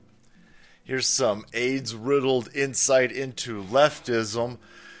Here's some AIDS-riddled insight into leftism.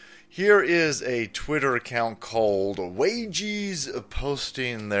 Here is a Twitter account called Wages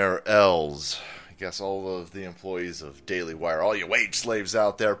posting their L's. I guess all of the employees of Daily Wire, all you wage slaves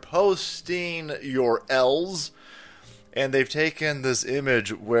out there, posting your L's. And they've taken this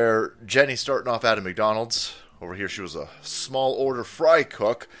image where Jenny starting off at a McDonald's. Over here she was a small order fry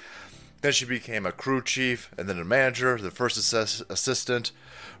cook. Then she became a crew chief, and then a manager, the first assistant,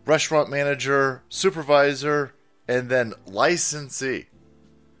 restaurant manager, supervisor, and then licensee.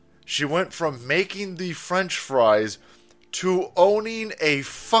 She went from making the French fries to owning a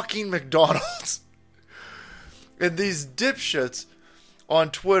fucking McDonald's. And these dipshits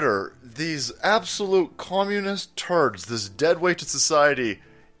on Twitter, these absolute communist turds, this dead weight to society,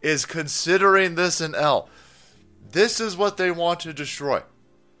 is considering this an L. This is what they want to destroy.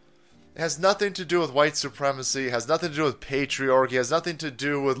 It has nothing to do with white supremacy. It has nothing to do with patriarchy. It has nothing to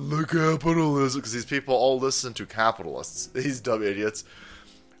do with capitalism. Because these people all listen to capitalists. These dumb idiots.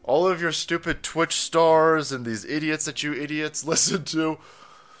 All of your stupid Twitch stars and these idiots that you idiots listen to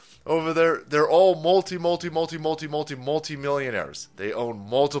over there, they're all multi-millionaires. They own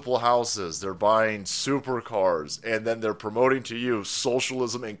multiple houses. They're buying supercars. And then they're promoting to you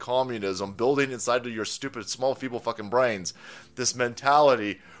socialism and communism, building inside of your stupid, small, feeble fucking brains this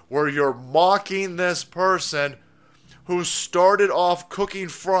mentality where you're mocking this person who started off cooking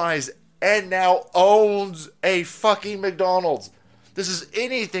fries and now owns a fucking McDonald's. This is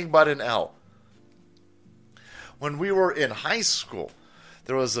anything but an L. When we were in high school,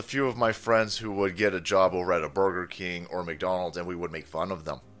 there was a few of my friends who would get a job over at a Burger King or McDonald's, and we would make fun of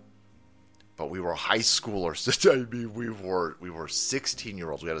them. But we were high schoolers. I mean, we were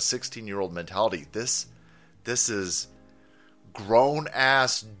 16-year-olds. We had a 16-year-old mentality. This is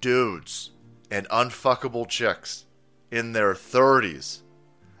grown-ass dudes and unfuckable chicks in their 30s,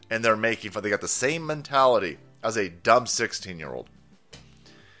 and they're making fun. They got the same mentality as a dumb 16-year-old.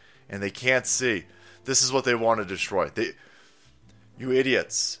 And they can't see. This is what they want to destroy. You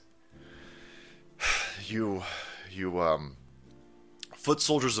idiots. You foot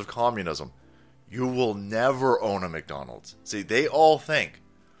soldiers of communism. You will never own a McDonald's. See, they all think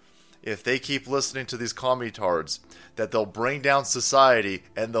if they keep listening to these communards that they'll bring down society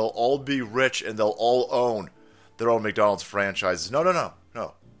and they'll all be rich and they'll all own their own McDonald's franchises. No.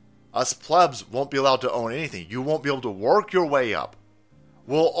 Us plebs won't be allowed to own anything. You won't be able to work your way up.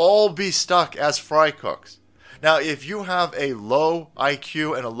 We'll all be stuck as fry cooks. Now, if you have a low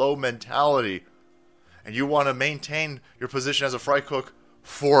IQ and a low mentality and you want to maintain your position as a fry cook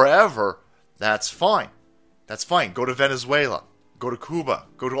forever, that's fine. That's fine. Go to Venezuela. Go to Cuba.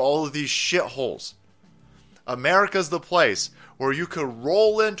 Go to all of these shitholes. America's the place where you could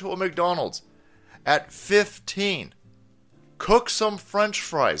roll into a McDonald's at 15, cook some French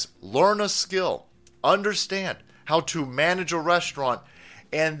fries, learn a skill, understand how to manage a restaurant,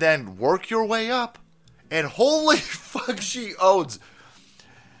 and then work your way up. And holy fuck, she owns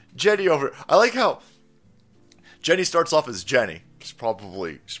Jenny over here. I like how Jenny starts off as Jenny. She's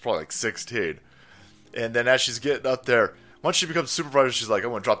probably like 16. And then as she's getting up there, once she becomes supervisor, she's like, I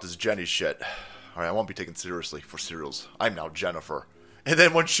want to drop this Jenny shit. Alright, I won't be taken seriously for cereals. I'm now Jennifer. And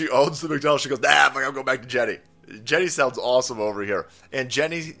then when she owns the McDonald's, she goes, fuck, I'll go back to Jenny. Jenny sounds awesome over here. And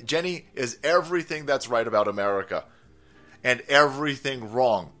Jenny is everything that's right about America. And everything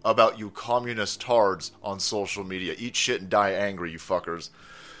wrong about you communist tards on social media. Eat shit and die angry, you fuckers.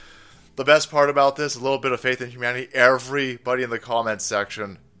 The best part about this, a little bit of faith in humanity, everybody in the comments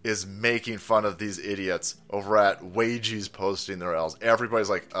section is making fun of these idiots over at Wages posting their L's.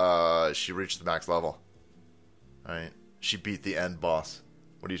 Everybody's like, she reached the max level. Alright? She beat the end boss.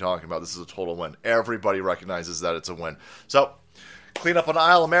 What are you talking about? This is a total win. Everybody recognizes that it's a win. So, clean up an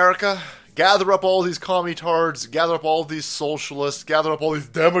aisle, America. Gather up all these communards, gather up all these socialists, gather up all these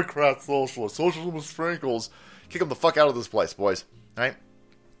Democrat socialists, socialism with sprinkles. Kick them the fuck out of this place, boys. Alright?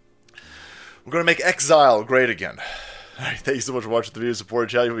 We're going to make exile great again. Alright, thank you so much for watching the video. Support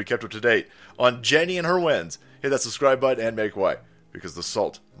the channel. You'll be kept up to date on Jenny and her wins. Hit that subscribe button and make way, because the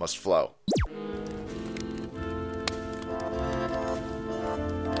salt must flow.